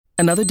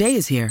Another day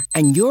is here,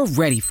 and you're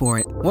ready for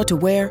it. What to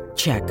wear?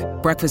 Check.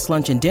 Breakfast,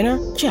 lunch, and dinner?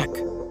 Check.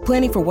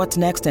 Planning for what's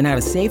next and how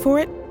to save for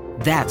it?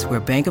 That's where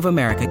Bank of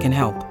America can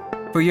help.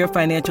 For your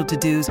financial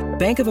to-dos,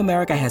 Bank of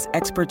America has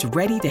experts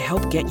ready to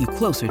help get you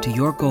closer to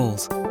your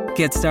goals.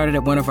 Get started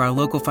at one of our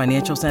local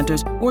financial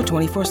centers or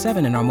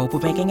 24/7 in our mobile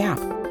banking app.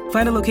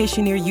 Find a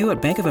location near you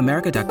at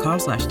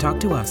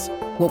bankofamerica.com/talktous.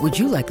 What would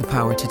you like the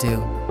power to do?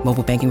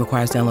 Mobile banking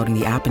requires downloading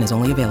the app and is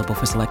only available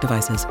for select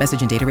devices.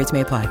 Message and data rates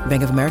may apply.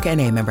 Bank of America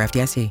N.A., member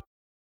FDIC.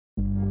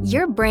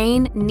 Your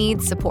brain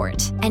needs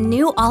support, and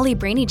new Ollie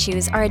Brainy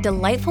Chews are a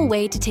delightful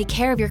way to take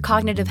care of your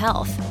cognitive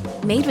health.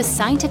 Made with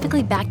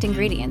scientifically backed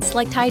ingredients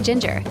like Thai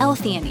ginger,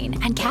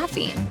 L-theanine, and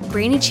caffeine,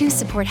 Brainy Chews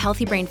support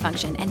healthy brain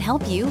function and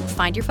help you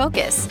find your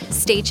focus,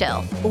 stay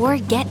chill, or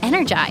get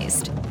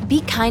energized.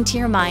 Be kind to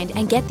your mind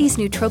and get these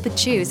nootropic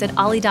chews at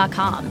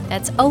ollie.com.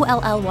 That's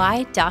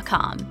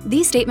OLLY.com.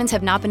 These statements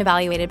have not been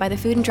evaluated by the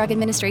Food and Drug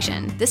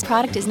Administration. This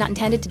product is not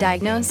intended to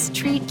diagnose,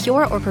 treat,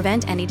 cure, or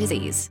prevent any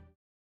disease.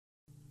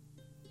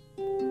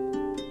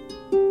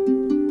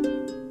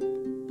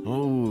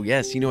 Oh,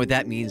 yes, you know what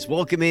that means.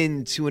 Welcome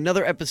in to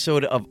another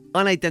episode of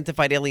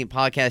Unidentified Alien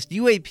Podcast,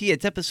 UAP.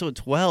 It's episode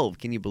 12.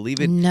 Can you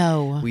believe it?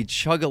 No. We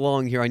chug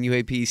along here on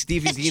UAP.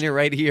 Stevie Diener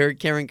right here,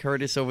 Karen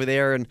Curtis over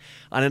there, and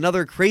on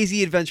another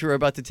crazy adventure we're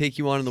about to take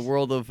you on in the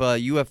world of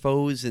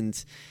UFOs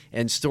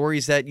and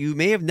stories that you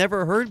may have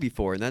never heard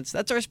before, and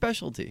that's our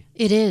specialty.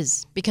 It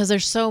is, because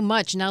there's so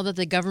much. Now that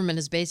the government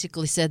has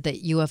basically said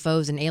that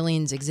UFOs and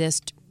aliens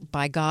exist,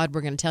 by God,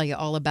 we're going to tell you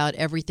all about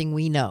everything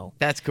we know.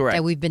 That's correct.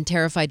 That we've been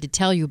terrified to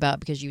tell you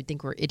about because you would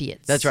think we're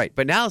idiots. That's right.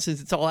 But now,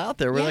 since it's all out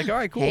there, we're like, all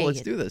right, cool,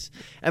 let's do this.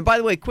 And by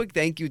the way, quick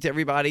thank you to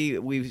everybody.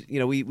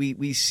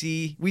 We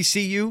see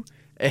you.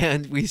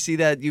 And we see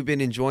that you've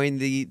been enjoying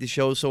the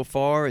show so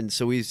far, and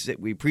so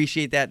we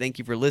appreciate that. Thank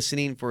you for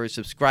listening, for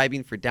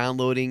subscribing, for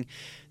downloading.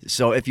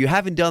 So if you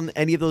haven't done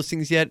any of those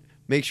things yet,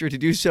 make sure to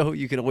do so.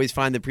 You can always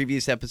find the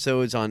previous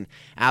episodes on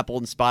Apple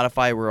and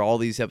Spotify, where all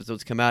these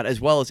episodes come out, as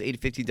well as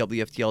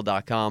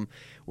 850WFTL.com,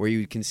 where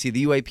you can see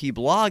the UAP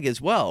blog as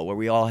well, where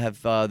we all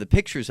have the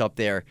pictures up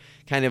there,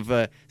 kind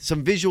of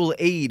some visual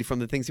aid from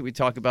the things that we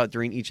talk about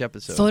during each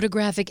episode.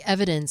 Photographic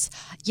evidence.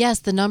 Yes,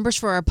 the numbers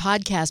for our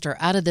podcast are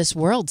out of this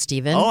world,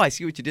 Stephen. Oh, I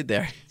see what you did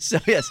there. So,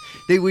 yes,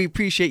 we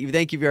appreciate you.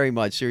 Thank you very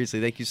much.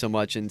 Seriously, thank you so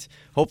much. And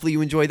hopefully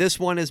you enjoy this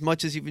one as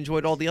much as you've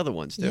enjoyed all the other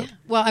ones, too. Yeah.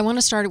 Well, I want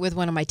to start it with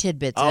one of my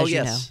tidbits, as you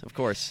know. Yes, of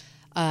course.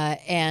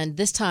 And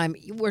this time,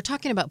 we're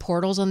talking about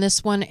portals on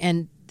this one,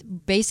 and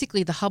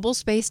basically the Hubble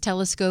Space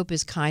Telescope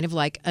is kind of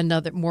like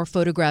another more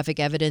photographic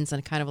evidence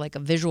and kind of like a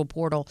visual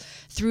portal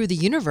through the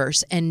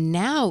universe. And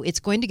now it's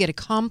going to get a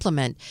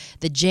complement.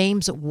 The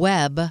James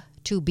Webb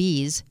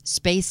 2B's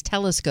Space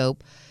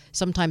Telescope,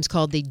 sometimes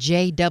called the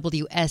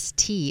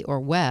JWST or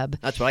Webb.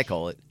 That's what I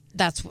call it.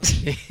 That's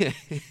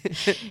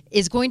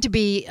is going to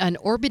be an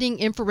orbiting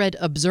infrared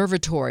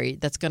observatory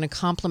that's going to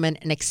complement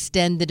and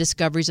extend the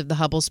discoveries of the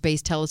Hubble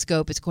Space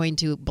Telescope. It's going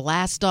to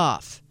blast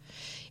off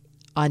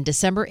on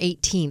December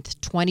 18th,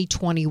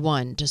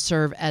 2021, to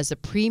serve as the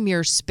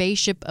premier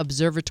spaceship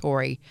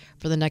observatory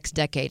for the next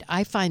decade.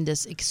 I find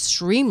this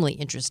extremely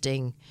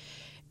interesting,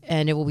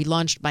 and it will be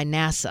launched by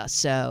NASA.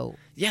 So,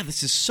 yeah,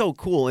 this is so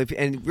cool.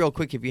 And real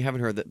quick, if you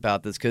haven't heard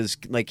about this, because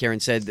like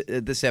Karen said,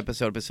 this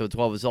episode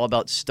 12, is all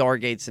about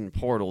stargates and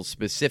portals,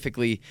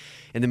 specifically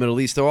in the Middle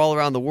East. They're all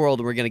around the world,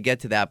 and we're going to get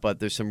to that, but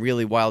there's some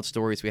really wild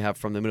stories we have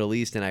from the Middle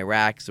East and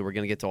Iraq, so we're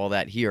going to get to all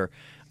that here.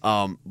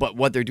 But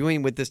what they're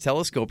doing with this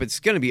telescope, it's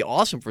going to be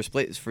awesome for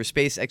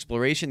space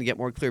exploration to get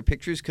more clear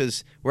pictures,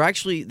 because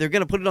they're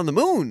going to put it on the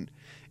moon.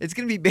 It's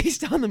going to be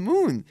based on the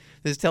moon,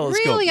 this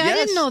telescope. Really? Yes. I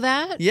didn't know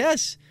that.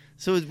 Yes.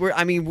 So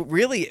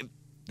really,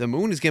 the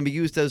moon is going to be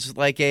used as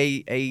like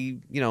a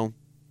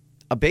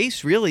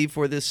base really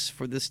for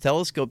this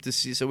telescope to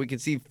see, so we can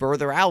see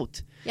further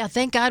out. Yeah,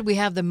 thank God we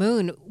have the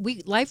moon.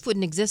 Life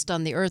wouldn't exist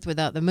on the Earth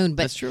without the moon.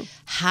 But that's true.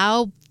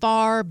 How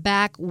far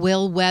back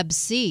will Webb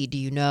see? Do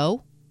you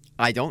know?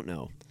 I don't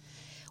know.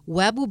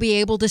 Webb will be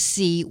able to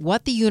see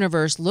what the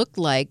universe looked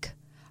like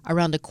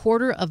around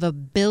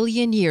 250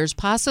 million years,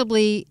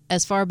 possibly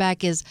as far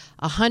back as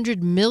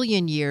 100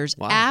 million years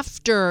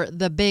after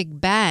the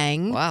Big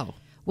Bang. Wow.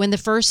 When the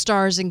first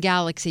stars and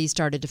galaxies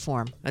started to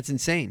form. That's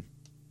insane.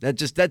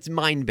 That's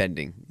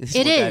mind-bending.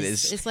 It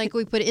is. It's like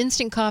we put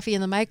instant coffee in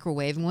the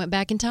microwave and went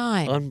back in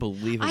time.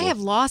 Unbelievable. I have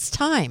lost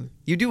time.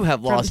 You do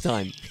have lost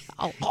time.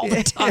 all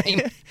the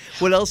time.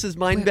 What else is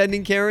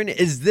mind-bending, Karen?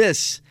 Is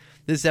this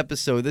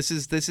episode. This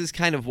is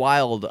kind of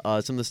wild,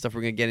 some of the stuff we're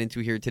going to get into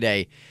here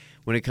today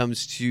when it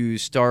comes to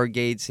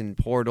stargates and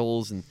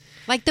portals and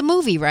like the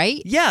movie,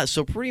 right? Yeah,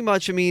 so pretty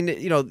much, I mean,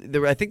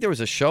 I think there was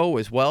a show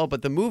as well,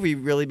 but the movie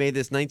really made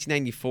this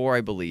 1994,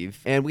 I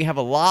believe, and we have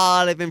a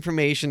lot of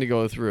information to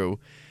go through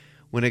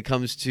when it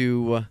comes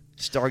to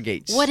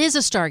stargates. What is a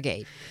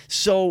stargate?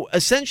 So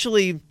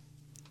essentially,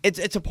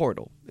 it's a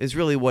portal is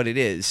really what it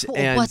is.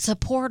 And what's a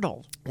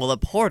portal? Well, a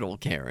portal,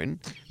 Karen,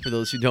 for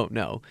those who don't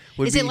know.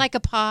 Is it like a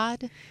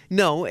pod?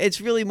 No, it's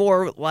really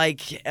more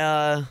like...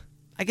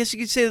 I guess you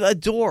could say a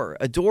door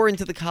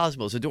into the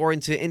cosmos, a door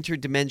into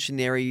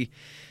interdimensionary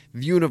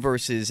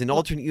universes and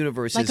alternate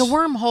universes. Like a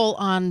wormhole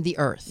on the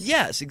Earth.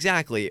 Yes,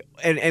 exactly.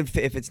 And if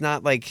it's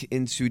not like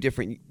into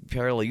different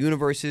parallel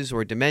universes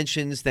or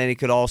dimensions, then it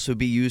could also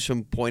be used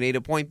from point A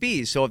to point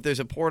B. So if there's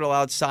a portal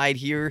outside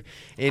here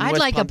in I'd West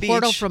like Palm a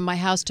portal Beach, from my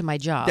house to my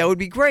job. that would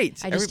be great.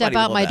 I just Everybody step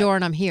out would my love that. door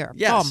and I'm here.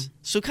 Yes. Boom.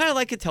 So kind of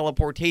like a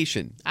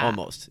teleportation,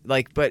 almost.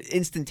 But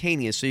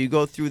instantaneous. So you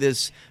go through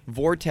this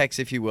vortex,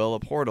 if you will, a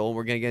portal.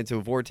 We're going to get into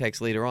a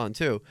vortex later on,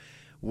 too,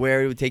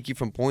 where it would take you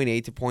from point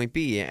A to point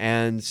B.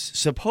 And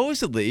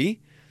supposedly,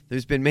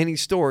 there's been many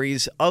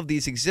stories of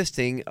these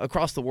existing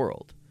across the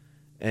world.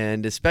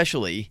 And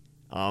especially,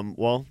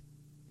 in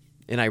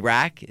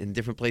Iraq and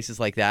different places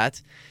like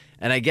that.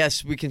 And I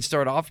guess we can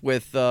start off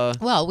with...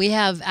 Well, we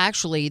have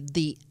actually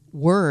the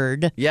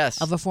word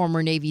of a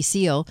former Navy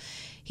SEAL.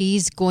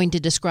 He's going to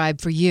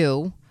describe for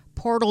you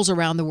portals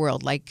around the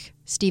world, like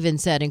Stephen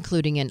said,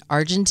 including in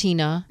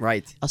Argentina,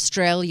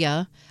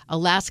 Australia,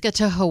 Alaska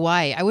to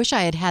Hawaii. I wish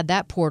I had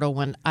that portal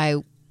when I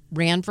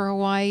ran for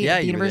Hawaii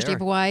at the University of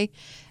Hawaii.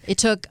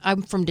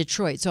 I'm from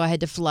Detroit, so I had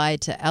to fly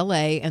to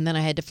L.A., and then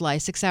I had to fly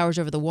 6 hours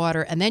over the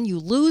water, and then you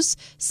lose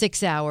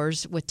 6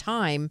 hours with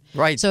time.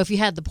 Right. So if you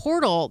had the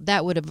portal,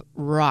 that would have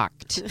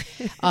rocked.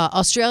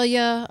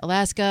 Australia,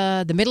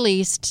 Alaska, the Middle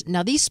East.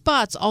 Now, these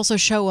spots also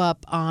show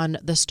up on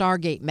the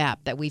Stargate map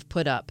that we've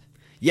put up.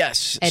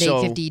 Yes. At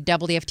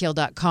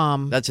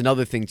 850WFTL.com. That's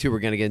another thing, too, we're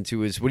going to get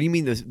into is, what do you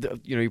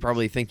mean, you're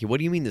probably thinking, what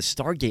do you mean the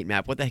Stargate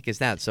map? What the heck is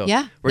that? So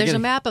there's a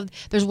map of,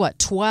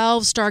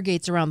 12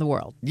 Stargates around the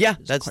world. Yeah,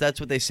 that's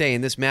what they say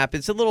in this map.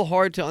 It's a little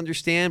hard to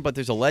understand, but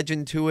there's a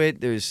legend to it.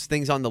 There's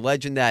things on the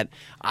legend that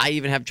I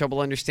even have trouble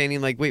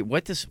understanding, like, wait,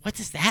 what does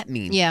that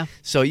mean? Yeah.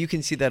 So you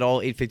can see that all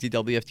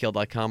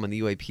 850WFTL.com on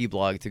the UAP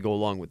blog to go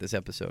along with this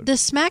episode.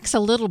 This smacks a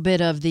little bit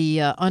of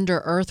the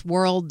under-earth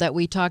world that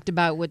we talked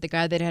about with the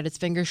guy that had his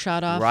finger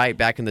shot off. Right,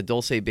 back in the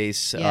Dulce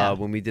base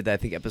when we did that, I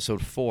think,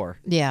 episode 4.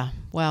 Yeah,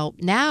 well,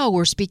 now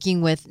we're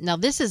speaking with,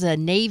 this is a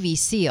Navy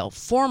SEAL,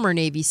 former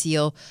Navy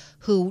SEAL,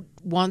 who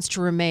wants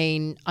to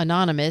remain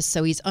anonymous,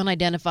 so he's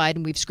unidentified,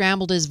 and we've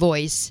scrambled his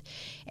voice.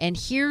 And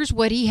here's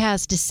what he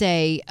has to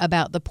say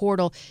about the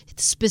portal,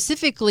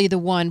 specifically the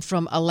one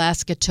from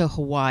Alaska to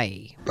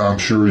Hawaii. I'm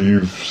sure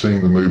you've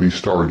seen the movie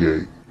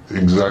Stargate.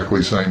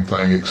 Exactly same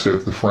thing,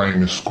 except the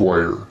frame is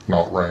square,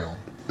 not round.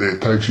 It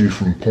takes you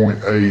from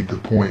point A to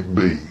point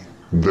B.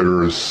 There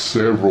are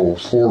several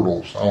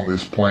portals on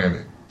this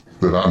planet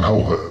that I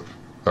know of,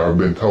 that I've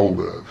been told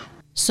of.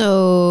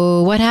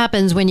 So what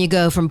happens when you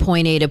go from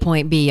point A to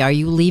point B? Are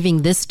you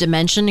leaving this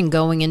dimension and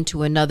going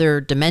into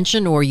another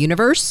dimension or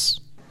universe?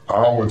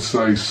 I would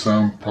say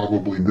some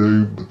probably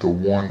do, but the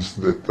ones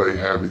that they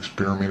have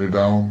experimented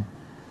on,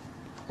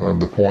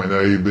 the point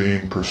A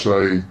being per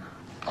se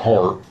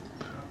HAARP,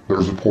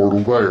 there's a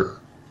portal there.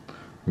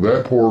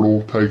 That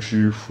portal takes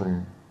you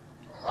from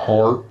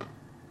HAARP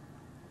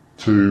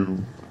to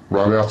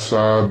right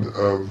outside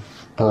of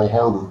Pearl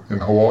Harbor in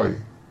Hawaii.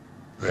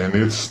 And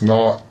it's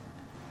not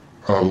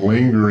a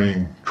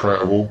lingering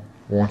travel.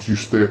 Once you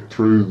step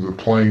through the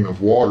plane of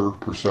water,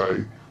 per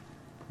se,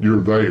 you're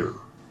there.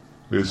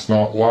 It's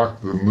not like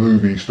the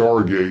movie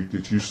Stargate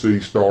that you see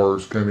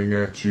stars coming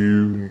at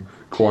you and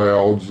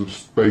clouds of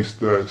space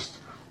dust.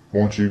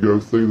 Once you go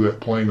through that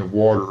plane of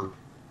water,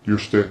 you're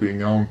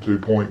stepping on to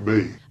point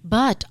B.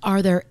 But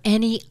are there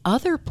any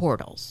other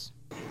portals?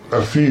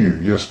 A few,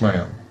 yes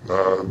ma'am.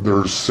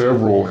 There's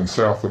several in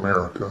South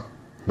America.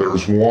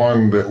 There's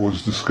one that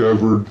was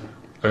discovered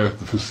at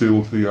the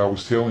facility I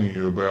was telling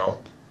you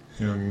about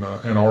in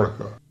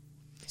Antarctica.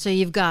 So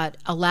you've got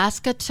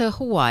Alaska to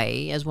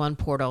Hawaii as one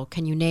portal.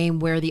 Can you name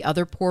where the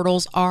other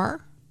portals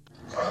are?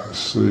 Let's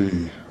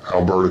see.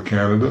 Alberta,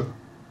 Canada.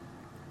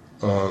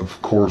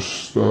 Of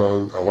course,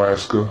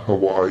 Alaska,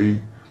 Hawaii.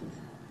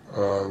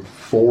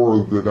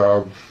 4 that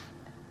I've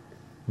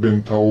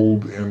been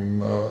told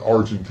in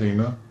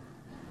Argentina.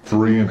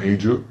 3 in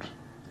Egypt.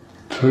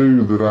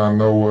 2 that I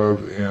know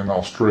of in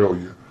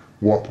Australia.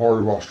 What part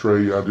of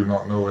Australia I do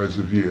not know as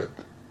of yet.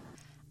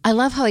 I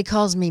love how he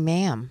calls me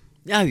ma'am.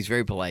 Yeah, he's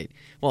very polite.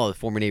 Well, a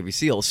former Navy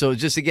SEAL. So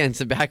just, again,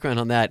 some background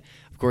on that.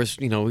 Of course,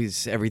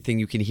 he's everything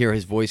you can hear.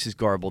 His voice is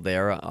garbled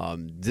there,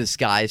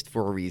 disguised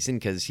for a reason,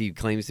 because he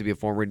claims to be a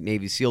former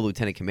Navy SEAL,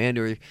 Lieutenant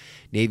Commander,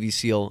 Navy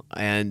SEAL.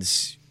 And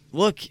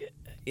look,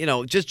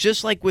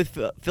 just like with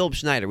Philip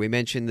Schneider, we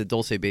mentioned the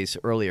Dulce base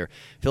earlier.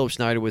 Philip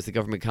Schneider was the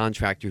government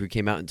contractor who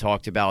came out and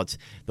talked about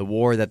the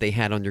war that they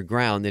had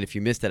underground. And if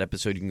you missed that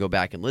episode, you can go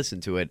back and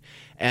listen to it.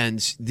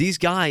 And these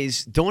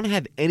guys don't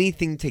have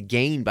anything to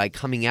gain by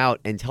coming out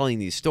and telling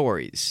these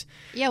stories.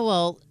 Yeah,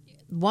 well,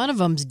 one of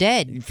them's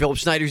dead. Philip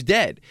Schneider's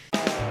dead.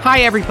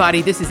 Hi,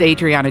 everybody. This is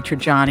Adriana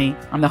Trajani.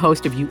 I'm the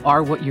host of You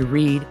Are What You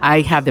Read.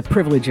 I have the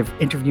privilege of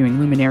interviewing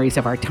luminaries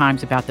of our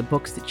times about the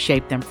books that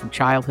shaped them from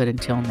childhood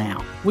until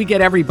now. We get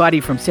everybody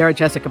from Sarah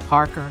Jessica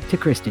Parker to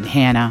Kristen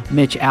Hanna,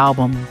 Mitch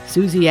Albom,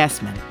 Susie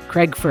Essman,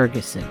 Craig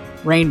Ferguson,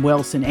 Rainn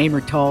Wilson, Amor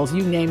Tolls,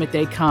 you name it,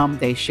 they come,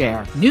 they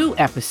share. New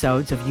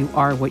episodes of You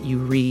Are What You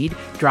Read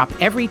drop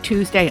every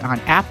Tuesday on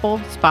Apple,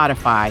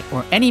 Spotify,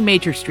 or any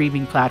major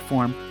streaming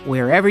platform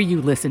wherever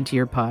you listen to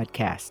your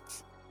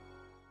podcasts.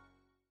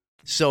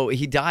 So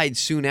he died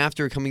soon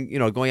after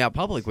going out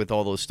public with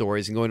all those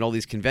stories and going to all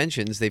these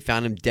conventions. They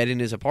found him dead in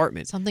his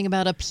apartment. Something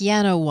about a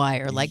piano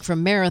wire, like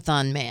from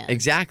Marathon Man.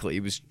 Exactly.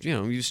 He was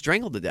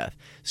strangled to death.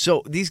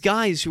 So these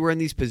guys who are in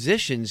these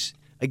positions,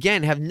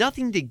 again, have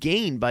nothing to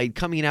gain by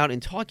coming out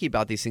and talking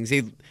about these things.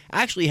 They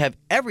actually have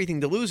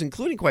everything to lose,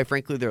 including, quite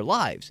frankly, their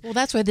lives. Well,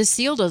 that's why this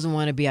SEAL doesn't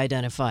want to be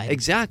identified.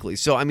 Exactly.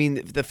 So, I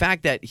mean, the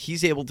fact that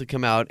he's able to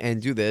come out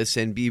and do this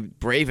and be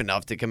brave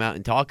enough to come out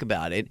and talk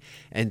about it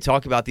and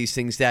talk about these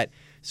things that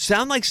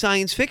sound like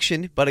science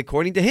fiction, but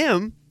according to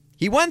him,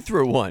 he went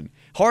through one.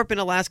 HAARP in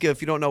Alaska,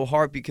 if you don't know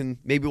HAARP,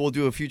 maybe we'll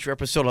do a future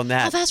episode on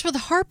that. Oh, that's where the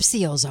HAARP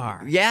SEALs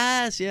are.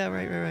 Yes, yeah,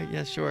 right.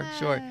 Yeah, sure.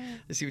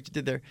 I see what you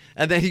did there.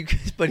 And then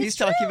he's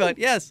talking about,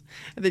 yes.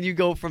 And then you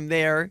go from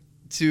there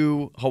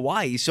to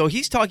Hawaii. So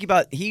he's talking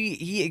about,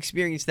 he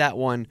experienced that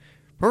one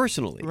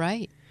personally.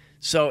 Right.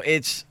 So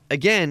it's,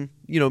 again,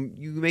 you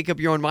make up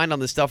your own mind on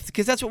this stuff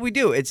because that's what we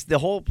do. It's the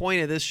whole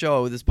point of this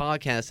show, this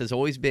podcast has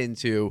always been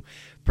to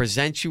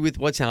present you with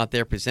what's out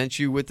there, present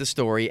you with the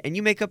story, and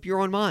you make up your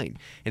own mind.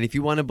 And if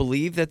you want to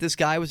believe that this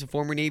guy was a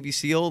former Navy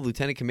SEAL,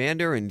 lieutenant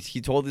commander, and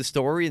he told this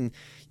story, and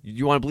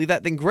you want to believe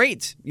that, then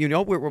great.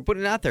 We're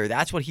putting it out there.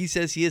 That's what he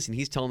says he is, and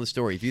he's telling the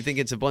story. If you think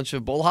it's a bunch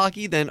of bull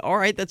hockey, then all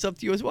right, that's up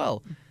to you as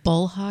well.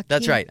 Bull hockey?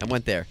 That's right. I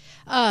went there.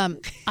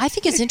 I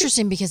think it's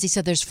interesting because he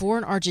said there's 4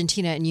 in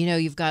Argentina, and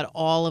you've got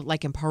all of,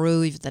 like in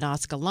Peru, you've the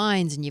Nazca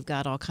lines, and you've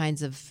got all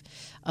kinds of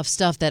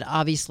stuff that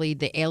obviously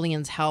the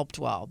aliens helped,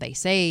 they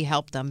say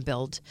helped them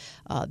build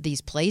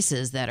these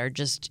places that are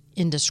just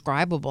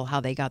indescribable how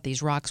they got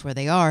these rocks where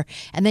they are.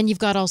 And then you've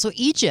got also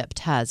Egypt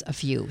has a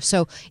few.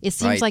 So it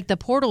seems like the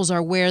portals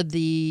are where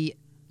the,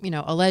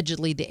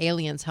 allegedly the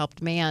aliens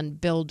helped man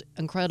build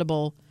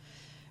incredible,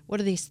 what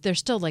are these? They're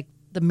still like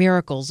the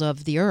miracles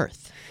of the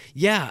earth.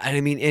 Yeah, and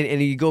I mean,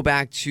 and you go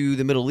back to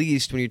the Middle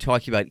East when you're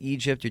talking about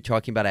Egypt, you're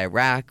talking about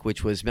Iraq,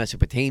 which was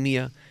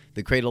Mesopotamia,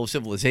 the cradle of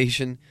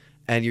civilization,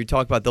 and you're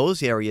talking about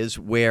those areas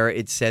where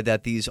it's said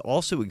that these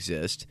also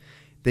exist.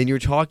 Then you're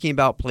talking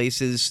about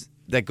places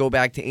that go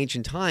back to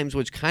ancient times,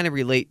 which kind of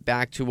relate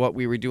back to what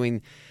we were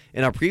doing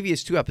in our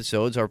previous 2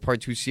 episodes, our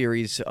part 2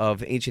 series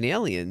of Ancient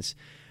Aliens,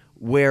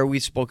 where we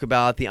spoke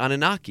about the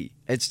Anunnaki.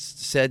 It's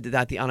said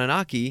that the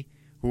Anunnaki,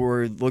 who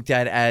were looked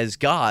at as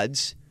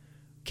gods,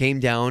 came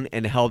down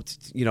and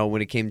helped,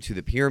 when it came to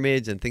the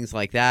pyramids and things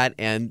like that,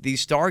 and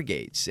these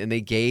stargates, and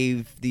they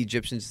gave the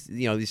Egyptians,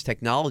 these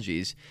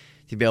technologies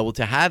to be able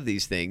to have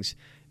these things,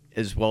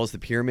 as well as the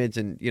pyramids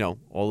and,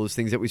 all those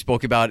things that we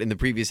spoke about in the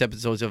previous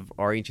episodes of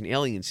our Ancient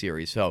Alien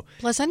series. So,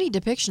 plus, any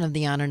depiction of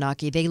the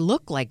Anunnaki, they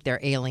look like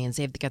they're aliens.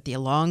 They've got the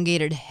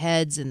elongated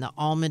heads and the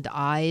almond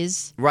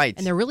eyes. Right.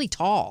 And they're really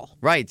tall.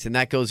 Right. And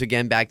that goes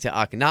again back to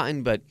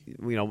Akhenaten, but,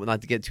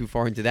 not to get too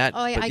far into that. Oh,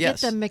 I get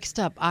them mixed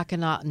up,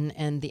 Akhenaten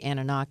and the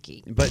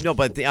Anunnaki. But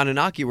the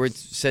Anunnaki were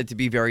said to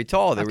be very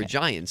tall. They were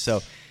giants.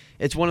 So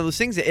it's one of those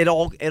things that it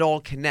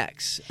all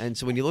connects. And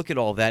so when you look at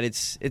all of that,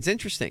 it's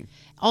interesting.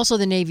 Also,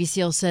 the Navy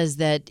SEAL says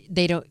that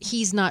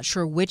he's not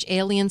sure which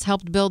aliens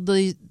helped build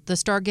the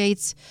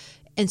Stargates.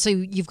 And so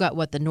you've got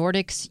the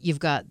Nordics, you've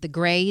got the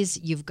Greys,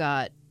 you've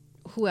got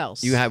who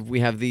else? We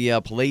have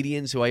the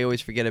Palladians, who I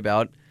always forget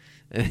about.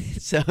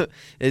 So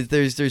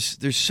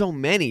there's so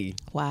many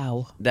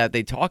that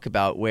they talk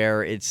about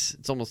where it's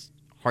almost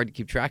hard to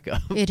keep track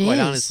of. Quite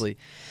honestly.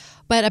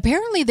 But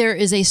apparently there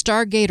is a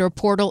Stargate or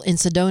portal in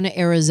Sedona,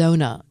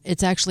 Arizona.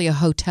 It's actually a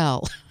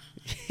hotel.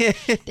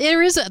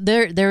 there is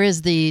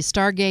the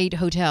Stargate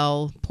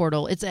Hotel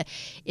portal.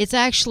 It's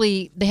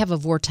actually, they have a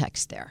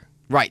vortex there.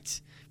 Right.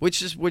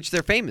 Which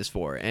they're famous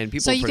for, and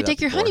people. So you could take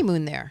your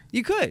honeymoon there.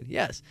 You could,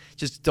 yes.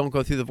 Just don't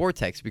go through the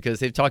vortex because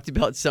they've talked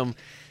about some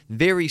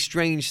very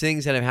strange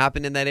things that have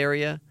happened in that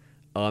area.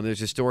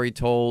 There's a story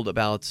told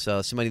about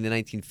somebody in the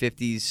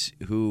 1950s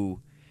who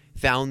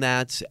found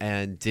that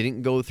and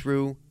didn't go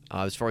through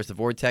as far as the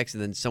vortex,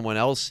 and then someone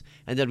else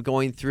ended up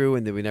going through,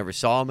 and then we never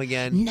saw them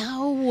again.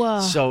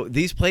 No. So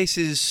these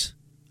places,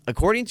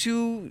 according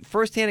to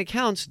firsthand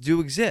accounts,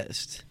 do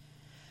exist.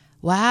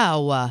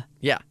 Wow.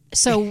 Yeah.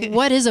 So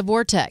what is a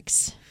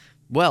vortex?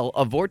 Well,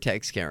 a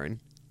vortex, Karen.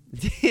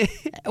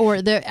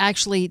 Or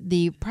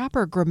the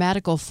proper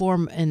grammatical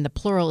form in the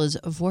plural is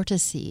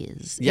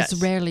vortices. Yes.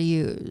 It's rarely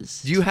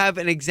used. Do you have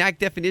an exact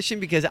definition?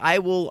 Because I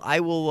will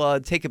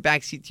take a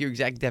backseat to your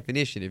exact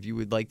definition if you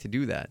would like to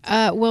do that.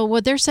 Well,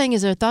 what they're saying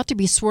is they're thought to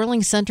be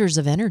swirling centers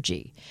of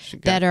energy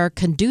that are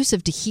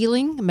conducive to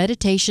healing,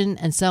 meditation,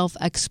 and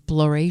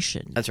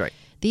self-exploration. That's right.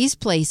 These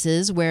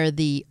places where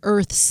the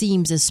earth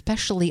seems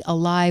especially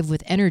alive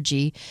with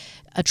energy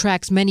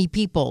attracts many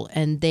people,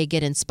 and they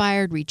get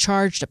inspired,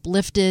 recharged,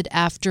 uplifted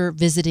after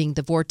visiting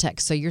the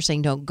vortex. So you're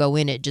saying don't go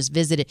in it, just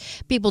visit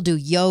it. People do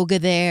yoga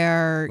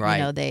there. Right.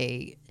 You know,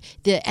 the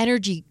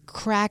energy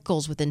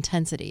crackles with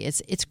intensity.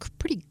 It's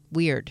pretty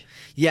weird.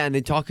 Yeah, and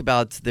they talk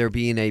about there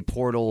being a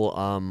portal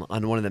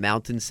on one of the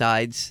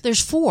mountainsides.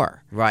 There's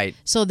 4. Right.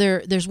 So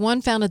there's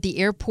one found at the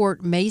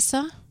Airport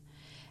Mesa,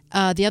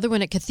 the other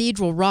one at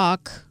Cathedral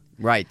Rock,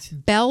 Right.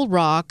 Bell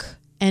Rock,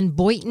 and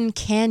Boynton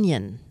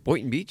Canyon.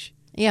 Boynton Beach?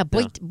 Yeah,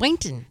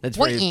 Boynton.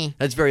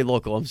 That's very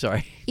local. I'm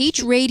sorry.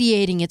 Each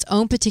radiating its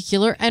own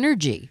particular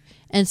energy.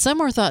 And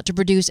some are thought to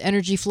produce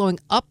energy flowing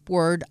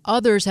upward.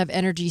 Others have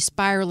energy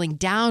spiraling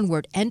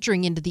downward,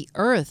 entering into the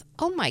earth.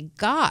 Oh, my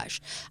gosh.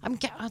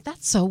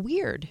 That's so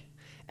weird.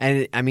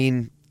 And, I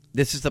mean,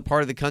 this is the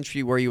part of the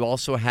country where you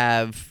also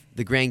have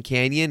the Grand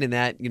Canyon in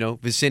that,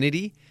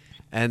 vicinity.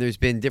 And there's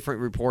been different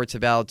reports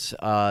about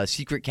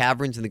secret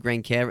caverns in the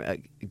Grand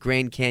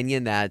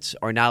Canyon that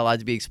are not allowed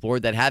to be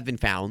explored that have been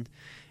found,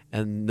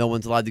 and no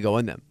one's allowed to go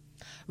in them.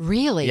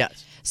 Really?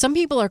 Yes. Some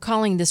people are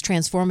calling this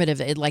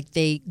transformative. Like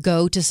they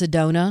go to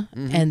Sedona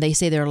and they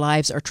say their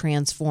lives are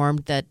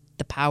transformed, that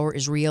the power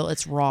is real,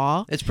 it's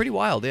raw. It's pretty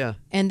wild, yeah.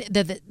 And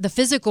the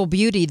physical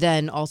beauty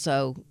then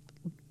also,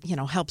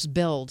 helps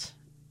build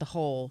the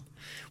whole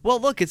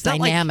it's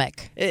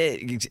dynamic. Not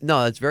like,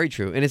 no, that's very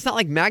true. And it's not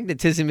like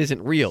magnetism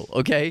isn't real,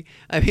 okay?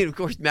 I mean, of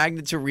course,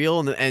 magnets are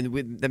real, and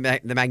with the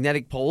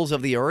magnetic poles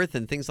of the Earth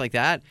and things like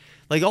that.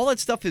 Like, all that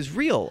stuff is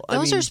real.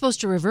 Those are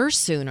supposed to reverse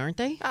soon, aren't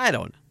they? I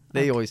don't know.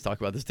 They always talk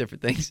about those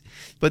different things.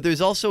 But there's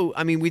also,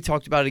 we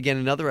talked about it again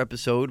in another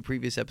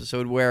previous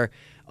episode, where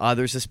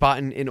there's a spot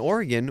in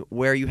Oregon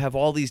where you have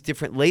all these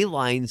different ley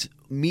lines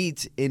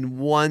meet in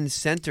one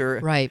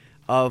center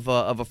of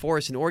a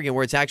forest in Oregon,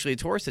 where it's actually a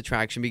tourist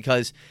attraction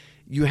because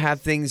you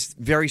have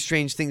very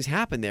strange things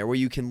happen there where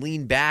you can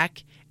lean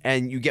back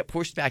and you get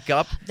pushed back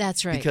up.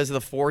 That's right. Because of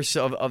the force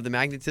of the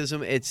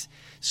magnetism.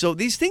 So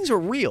these things are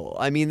real.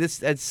 I mean,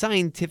 that's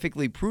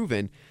scientifically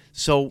proven.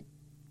 So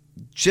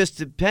just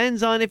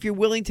depends on if you're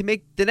willing to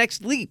make the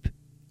next leap,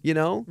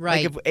 Right.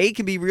 Like if A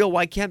can be real,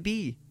 why can't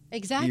B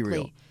exactly. be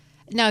real?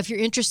 Now, if you're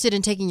interested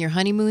in taking your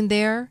honeymoon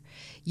there,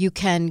 you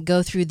can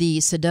go through the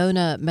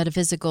Sedona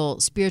Metaphysical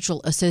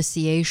Spiritual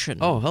Association.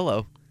 Oh,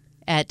 hello.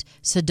 At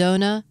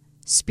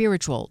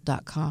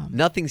SedonaSpiritual.com.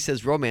 Nothing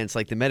says romance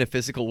like the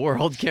metaphysical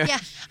world, Karen. Yeah,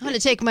 I'm going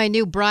to take my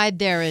new bride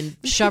there and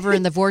shove her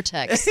in the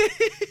vortex. I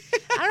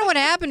don't know what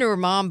happened to her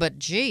mom, but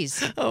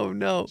geez. Oh,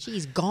 no.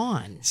 She's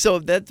gone. So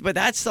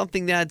that's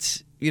something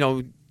that's,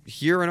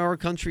 here in our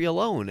country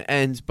alone.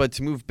 But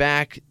to move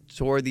back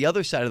toward the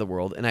other side of the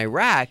world, in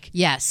Iraq.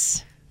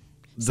 Yes.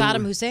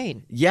 Saddam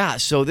Hussein. Yeah,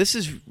 so this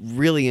is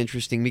really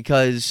interesting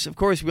because, of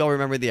course, we all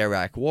remember the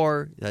Iraq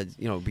War that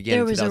began in 2003.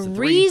 There was a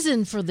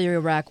reason for the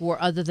Iraq War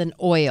other than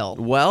oil.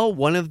 Well,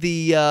 one of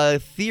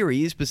the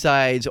theories,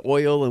 besides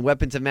oil and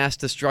weapons of mass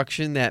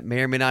destruction that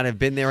may or may not have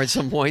been there at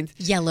some point.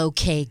 Yellow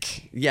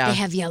cake. Yeah. They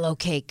have yellow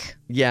cake.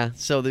 Yeah,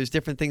 so there's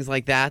different things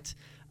like that.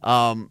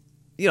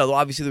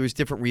 Obviously there was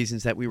different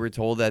reasons that we were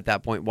told at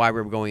that point why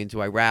we were going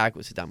into Iraq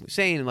with Saddam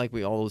Hussein and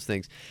all those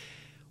things.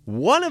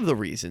 One of the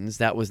reasons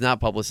that was not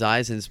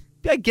publicized, and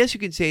I guess you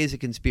could say is a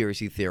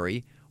conspiracy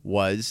theory,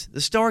 was the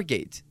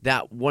Stargate.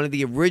 That one of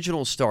the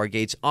original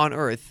Stargates on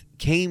Earth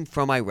came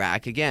from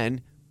Iraq.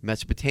 Again,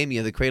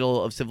 Mesopotamia, the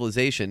cradle of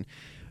civilization.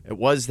 It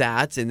was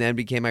that, and then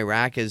became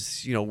Iraq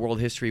as world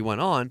history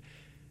went on.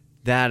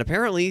 That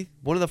apparently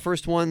one of the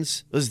first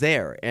ones was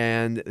there,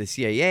 and the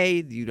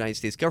CIA, the United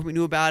States government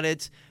knew about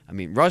it.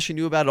 Russia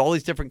knew about it. All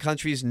these different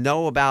countries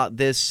know about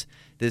this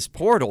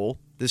portal,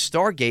 this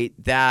Stargate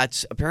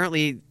that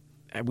apparently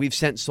we've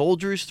sent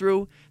soldiers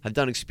through, have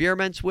done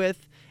experiments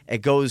with.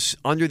 It goes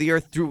under the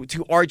earth through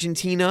to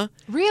Argentina.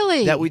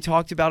 Really? That we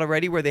talked about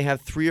already, where they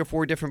have 3 or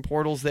 4 different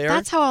portals there.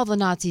 That's how all the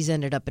Nazis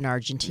ended up in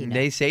Argentina.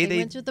 They say they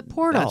went through the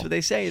portal. That's what they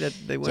say, that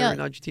they were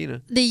in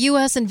Argentina. The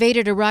U.S.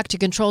 invaded Iraq to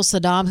control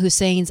Saddam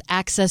Hussein's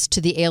access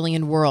to the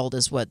alien world,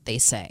 is what they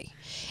say.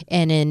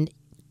 And in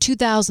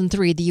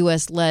 2003, the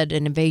U.S. led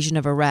an invasion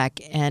of Iraq,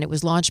 and it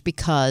was launched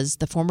because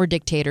the former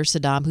dictator,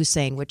 Saddam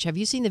Hussein, have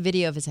you seen the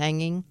video of his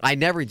hanging? I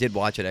never did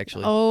watch it,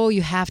 actually. Oh,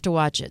 you have to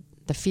watch it.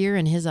 The fear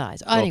in his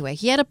eyes. Anyway,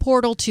 he had a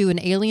portal to an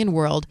alien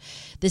world.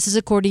 This is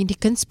according to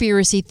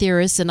conspiracy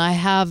theorists, and I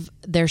have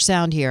their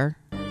sound here.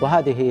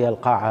 وهذه هي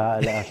القاعة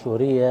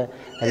الآشورية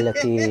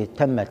التي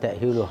تم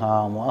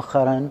تأهيلها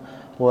مؤخرا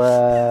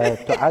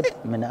وتعد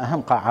من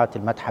أهم قاعات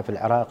المتحف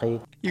العراقي.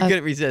 You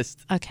couldn't resist.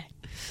 Okay.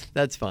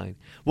 That's fine.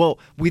 Well,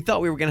 we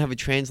thought we were going to have a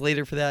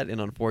translator for that,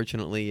 and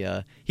unfortunately,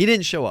 he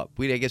didn't show up.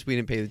 I guess we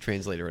didn't pay the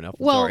translator enough.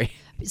 Sorry.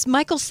 It's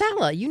Michael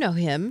Salla. You know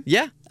him.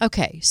 Yeah.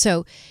 Okay,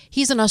 so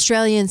he's an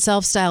Australian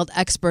self-styled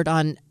expert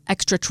on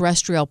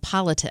extraterrestrial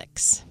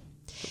politics.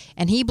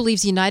 And he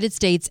believes the United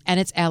States and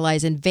its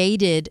allies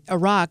invaded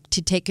Iraq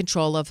to take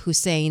control of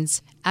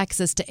Hussein's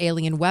access to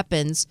alien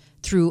weapons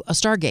through a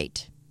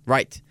Stargate.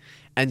 Right.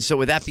 And so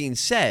with that being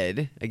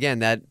said, again,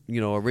 that,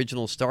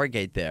 original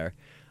Stargate there,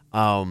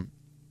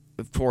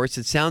 of course,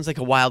 it sounds like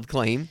a wild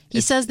claim.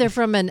 He says they're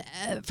from an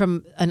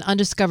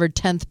undiscovered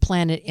 10th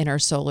planet in our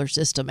solar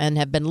system and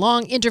have been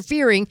long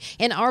interfering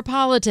in our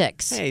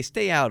politics. Hey,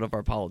 stay out of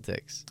our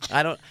politics.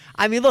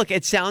 I mean, look,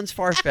 it sounds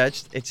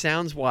far-fetched. It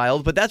sounds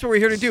wild, but that's what we're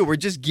here to do. We're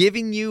just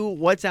giving you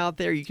what's out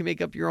there. You can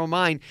make up your own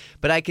mind.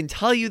 But I can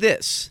tell you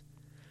this.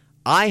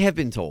 I have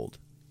been told,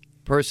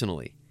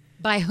 personally.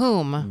 By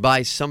whom?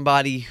 By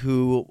somebody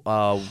who...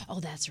 oh,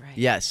 that's right.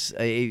 Yes.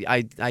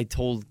 I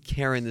told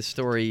Karen the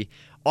story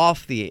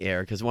off the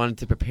air because I wanted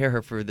to prepare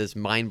her for this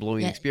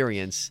mind-blowing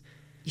experience.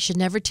 You should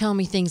never tell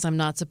me things I'm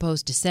not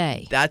supposed to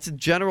say. That's a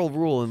general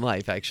rule in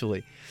life,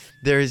 actually.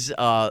 There's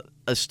a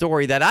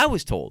story that I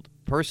was told,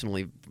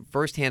 personally,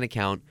 first-hand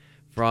account,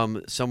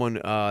 from someone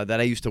that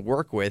I used to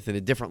work with in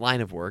a different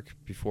line of work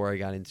before I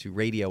got into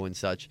radio and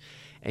such.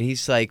 And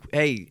he's like,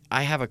 hey,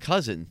 I have a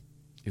cousin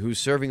who's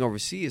serving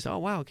overseas. Oh,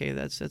 wow, okay,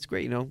 that's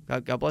great,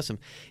 God bless him.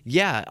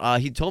 Yeah,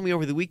 he told me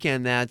over the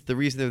weekend that the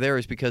reason they're there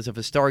is because of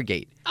a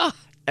Stargate. Oh,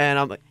 and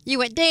I'm like... You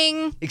went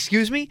ding.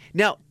 Excuse me?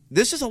 Now,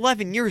 this is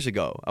 11 years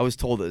ago I was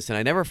told this, and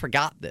I never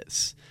forgot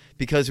this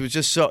because it was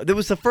just so... It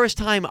was the first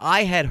time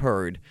I had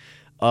heard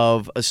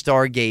of a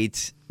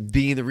Stargate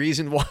being the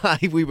reason why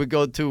we would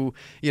go to,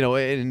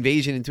 an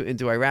invasion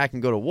into Iraq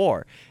and go to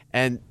war.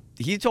 And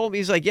he told me,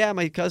 he's like, yeah,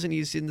 my cousin,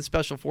 he's in the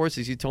Special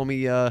Forces. He told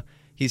me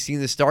he's seen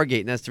the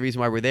Stargate, and that's the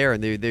reason why we're there,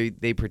 and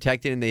they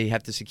protect it, and they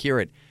have to secure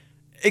it.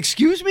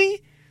 Excuse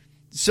me?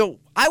 So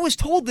I was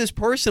told this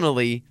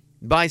personally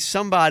by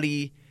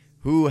somebody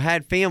who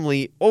had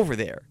family over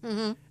there.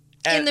 Mm-hmm.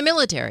 In the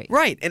military.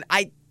 Right. And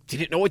I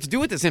didn't know what to do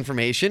with this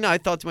information. I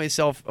thought to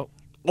myself,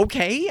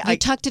 okay. You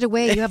tucked it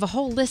away. You have a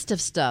whole list of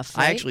stuff,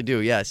 right? I actually do,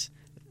 yes.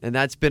 And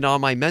that's been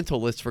on my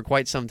mental list for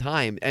quite some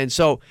time. And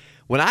so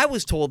when I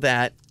was told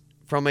that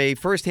from a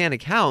firsthand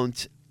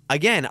account,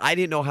 again, I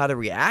didn't know how to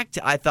react.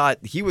 I thought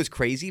he was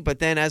crazy. But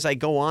then as I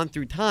go on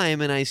through time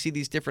and I see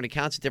these different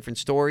accounts of different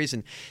stories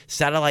and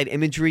satellite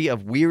imagery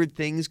of weird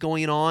things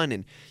going on,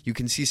 and you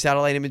can see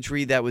satellite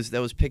imagery that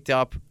was picked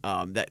up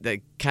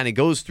that kind of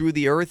goes through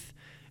the Earth,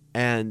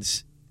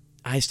 and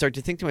I start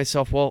to think to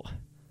myself, well,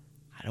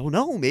 I don't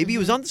know. Maybe he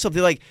was onto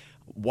something. Like,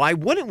 why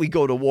wouldn't we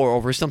go to war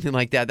over something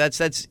like that?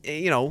 That's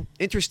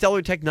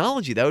interstellar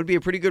technology. That would be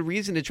a pretty good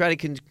reason to try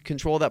to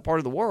control that part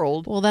of the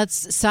world. Well,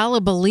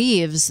 Salah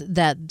believes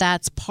that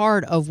that's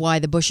part of why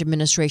the Bush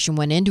administration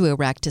went into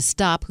Iraq, to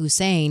stop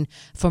Hussein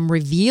from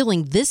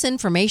revealing this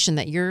information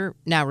that you're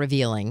now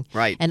revealing.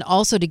 Right. And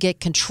also to get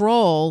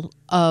control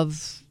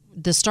of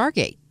the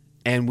Stargate.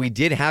 And we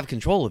did have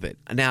control of it.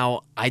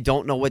 Now, I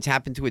don't know what's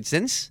happened to it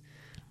since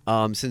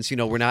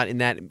we're not in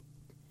that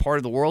part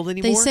of the world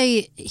anymore.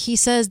 He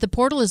says the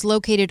portal is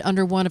located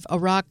under one of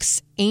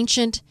Iraq's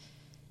ancient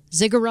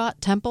ziggurat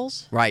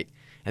temples. Right.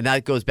 And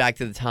that goes back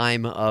to the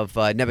time of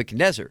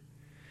Nebuchadnezzar,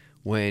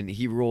 when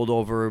he ruled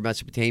over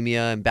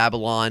Mesopotamia and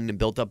Babylon and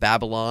built up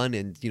Babylon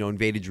and,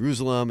 invaded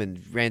Jerusalem and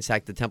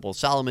ransacked the Temple of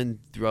Solomon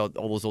throughout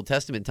all those Old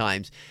Testament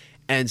times.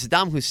 And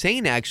Saddam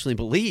Hussein actually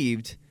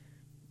believed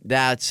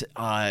that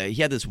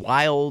he had this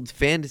wild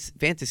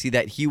fantasy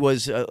that he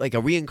was like a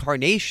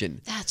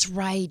reincarnation. That's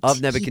right.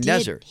 Of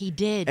Nebuchadnezzar. He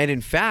did. And in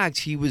fact,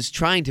 he was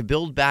trying to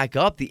build back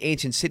up the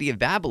ancient city of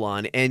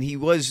Babylon, and he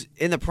was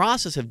in the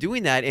process of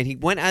doing that, and he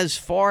went as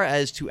far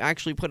as to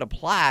actually put a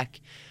plaque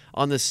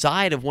on the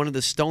side of one of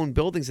the stone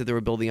buildings that they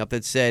were building up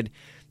that said,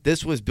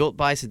 this was built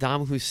by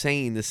Saddam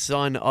Hussein, the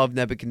son of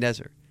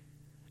Nebuchadnezzar.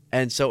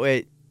 And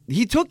so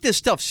he took this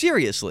stuff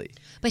seriously.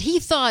 But he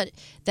thought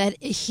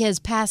that his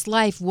past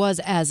life was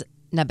as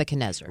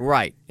Nebuchadnezzar.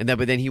 Right.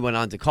 But then he went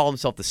on to call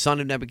himself the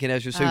son of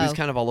Nebuchadnezzar, so he was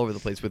kind of all over the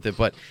place with it.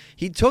 But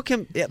he took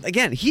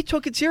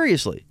it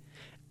seriously.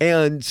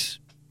 And,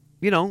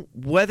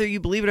 whether you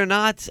believe it or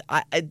not,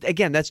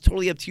 again, that's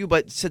totally up to you.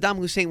 But Saddam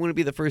Hussein wouldn't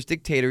be the first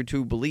dictator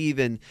to believe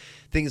in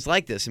things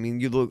like this. I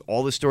mean, you look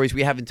all the stories,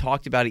 we haven't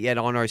talked about it yet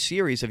on our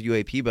series of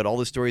UAP, but all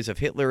the stories of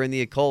Hitler and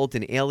the occult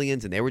and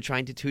aliens, and they were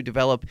trying to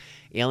develop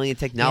alien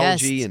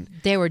technology. Yes, and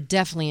they were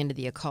definitely into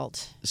the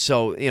occult.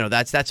 So,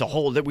 that's a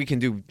whole, that we can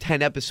do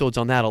 10 episodes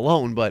on that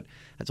alone, but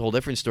that's a whole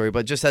different story.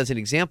 But just as an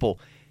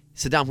example,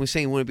 Saddam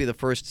Hussein wouldn't be the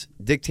first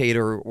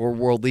dictator or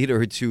world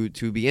leader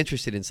to be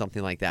interested in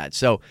something like that.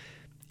 So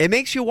it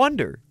makes you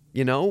wonder,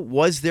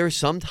 was there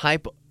something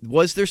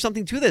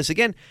to this?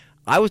 Again,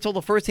 I was told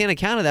a first-hand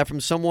account of that from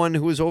someone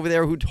who was over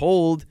there who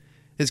told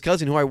his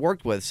cousin who I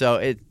worked with. So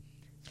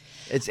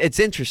it's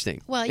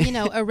interesting. Well,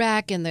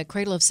 Iraq and the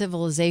cradle of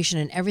civilization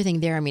and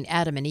everything there. I mean,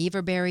 Adam and Eve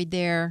are buried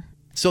there.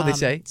 So they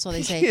say.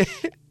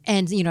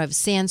 And,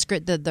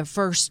 Sanskrit, the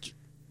first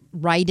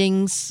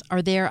writings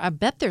are there. I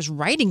bet there's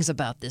writings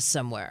about this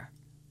somewhere.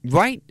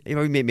 Right.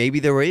 Maybe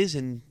there is,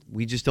 and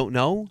we just don't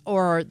know.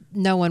 Or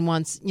no one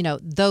wants,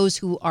 those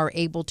who are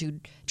able to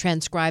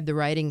transcribe the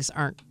writings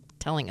aren't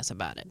telling us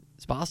about it.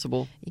 It's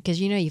possible. Because,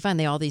 you find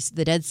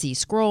the Dead Sea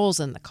Scrolls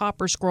and the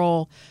Copper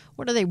Scroll.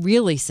 What do they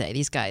really say?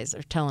 These guys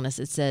are telling us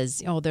it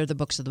says, they're the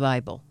books of the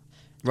Bible.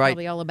 It's right.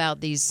 Probably all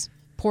about these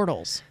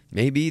portals.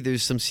 Maybe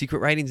there's some secret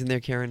writings in there,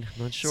 Karen.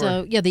 I'm not sure.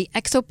 So, the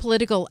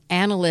exopolitical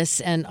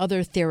analysts and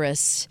other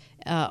theorists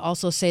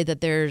also say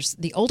that there's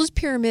the oldest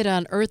pyramid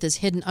on Earth is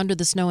hidden under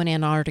the snow in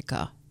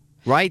Antarctica.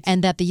 Right.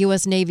 And that the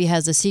U.S. Navy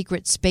has a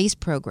secret space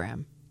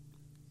program.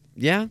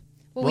 Yeah.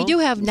 Well, we do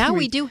have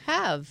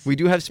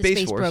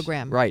Space Force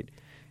program. Right.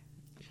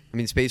 I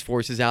mean, Space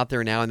Force is out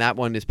there now, and that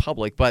one is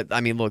public. But, I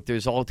mean, look,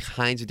 there's all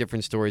kinds of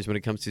different stories when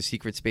it comes to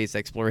secret space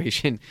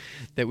exploration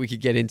that we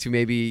could get into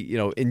maybe,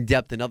 in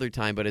depth another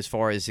time. But as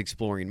far as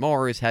exploring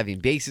Mars, having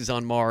bases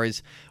on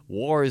Mars,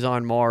 wars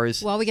on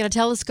Mars. Well, we got a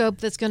telescope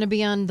that's going to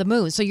be on the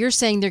moon. So you're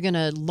saying they're going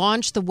to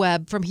launch the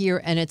Webb from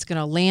here, and it's going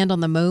to land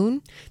on the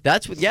moon?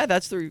 That's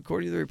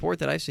according to the report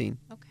that I've seen.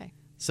 Okay.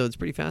 So it's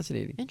pretty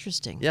fascinating.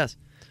 Interesting. Yes.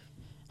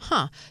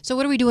 Huh. So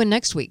what are we doing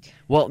next week?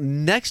 Well,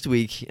 next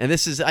week, and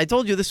I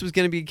told you this was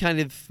going to be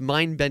kind of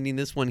mind-bending,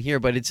 this one here,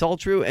 but it's all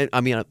true. And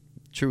I mean,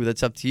 true,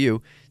 that's up to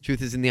you.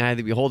 Truth is in the eye of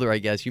the beholder, I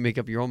guess. You make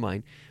up your own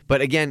mind. But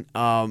again,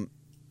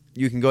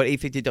 you can go to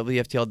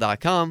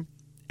 850WFTL.com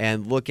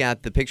and look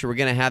at the picture. We're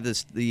going to have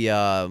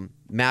the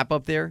map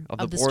up there of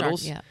the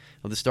portals.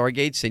 Of the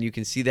Stargates, and you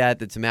can see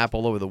that. It's a map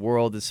all over the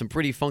world. There's some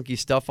pretty funky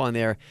stuff on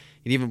there.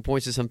 It even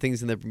points to some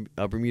things in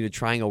the Bermuda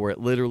Triangle where it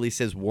literally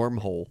says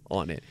wormhole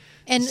on it.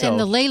 And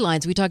the ley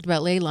lines. We talked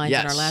about ley lines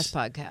in our last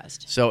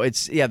podcast. So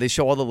they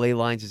show all the ley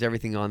lines. There's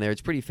everything on there. It's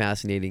pretty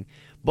fascinating.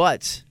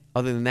 But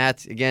other than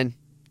that, again,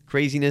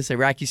 craziness,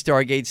 Iraqi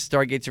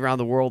stargates around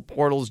the world,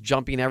 portals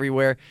jumping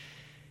everywhere.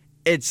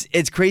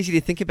 It's crazy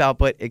to think about,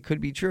 but it could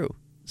be true.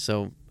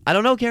 So I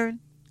don't know, Karen.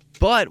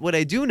 But what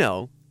I do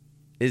know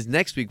is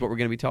next week what we're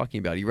going to be talking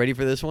about. Are you ready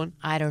for this one?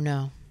 I don't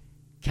know.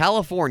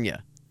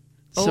 California.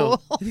 So,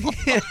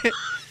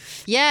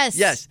 yes.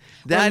 Yes.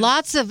 Where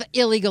lots of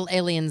illegal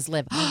aliens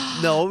live.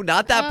 No,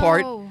 not that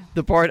part.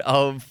 The part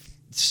of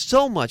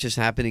so much has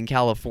happened in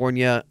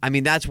California. I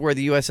mean, that's where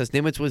the USS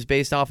Nimitz was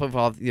based off of,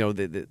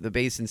 the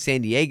base in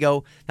San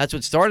Diego. That's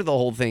what started the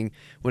whole thing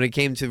when it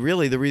came to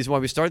really the reason why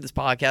we started this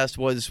podcast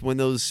was when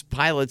those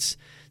pilots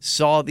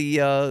saw the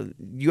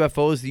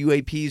UFOs, the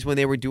UAPs, when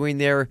they were doing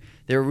their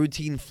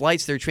routine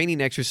flights, their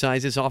training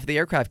exercises off the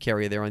aircraft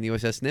carrier there on the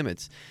USS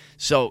Nimitz.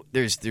 So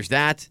there's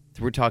that.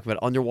 We're talking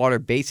about underwater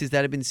bases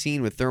that have been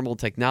seen with thermal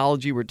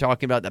technology. We're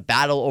talking about the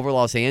battle over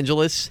Los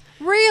Angeles.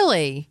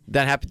 Really?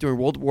 That happened during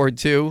World War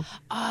II.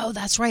 Oh,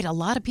 that's right. A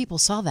lot of people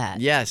saw that.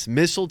 Yes.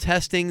 Missile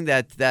testing,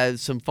 that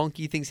some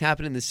funky things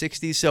happened in the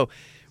 60s. So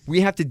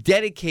we have to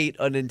dedicate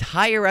an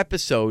entire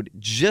episode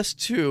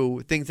just to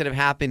things that have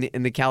happened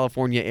in the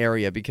California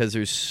area because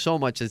there's so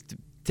much that's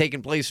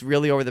taken place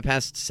really over the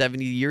past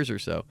 70 years or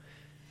so.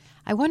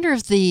 I wonder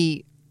if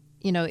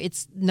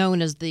it's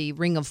known as the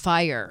Ring of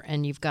Fire,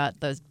 and you've got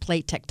the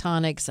plate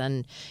tectonics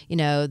and,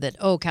 that,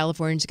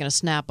 California's going to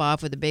snap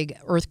off with a big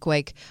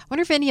earthquake. I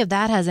wonder if any of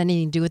that has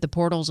anything to do with the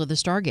portals or the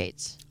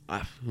Stargates.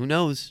 Who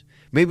knows?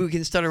 Maybe we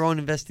can start our own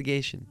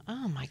investigation.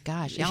 Oh, my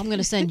gosh. Yeah, I'm going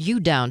to send you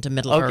down to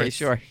Middle Earth. Okay,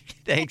 sure.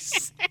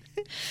 Thanks.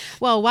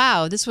 Well,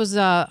 wow. This was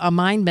a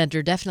mind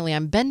bender, definitely.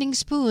 I'm bending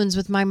spoons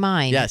with my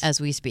mind as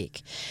we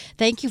speak.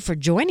 Thank you for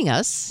joining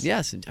us.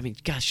 Yes. I mean,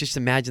 gosh, just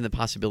imagine the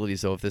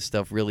possibilities, though, if this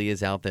stuff really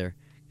is out there.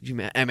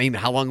 I mean,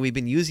 how long have we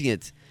been using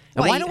it?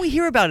 And why don't we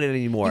hear about it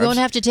anymore? You don't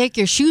have to take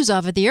your shoes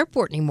off at the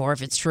airport anymore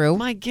if it's true.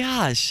 My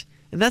gosh.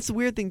 And that's the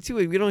weird thing, too.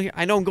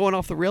 I know I'm going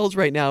off the rails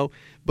right now,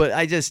 but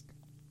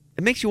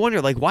it makes you wonder,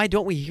 why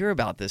don't we hear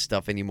about this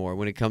stuff anymore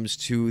when it comes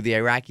to the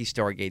Iraqi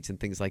Stargates and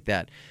things like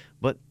that?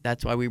 But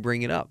that's why we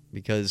bring it up,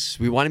 because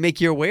we want to make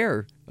you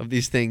aware of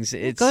these things.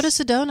 Go to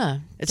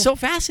Sedona. It's so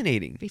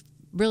fascinating. It'd be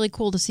really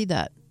cool to see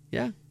that.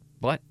 Yeah,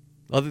 but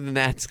other than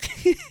that,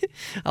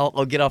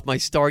 I'll get off my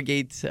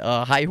Stargate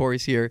high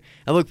horse here.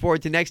 I look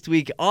forward to next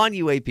week on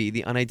UAP,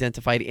 the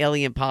Unidentified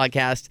Alien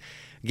Podcast.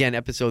 Again,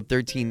 episode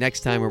 13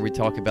 next time, where we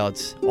talk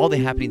about all the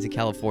happenings in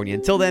California.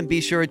 Until then,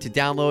 be sure to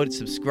download,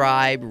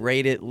 subscribe,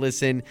 rate it,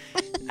 listen,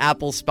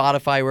 Apple,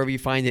 Spotify, wherever you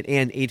find it,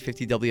 and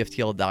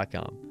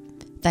 850WFTL.com.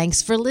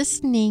 Thanks for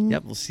listening.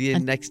 Yep, we'll see you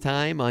next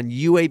time on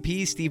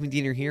UAP. Stephen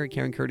Diener here,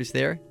 Karen Curtis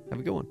there. Have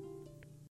a good one.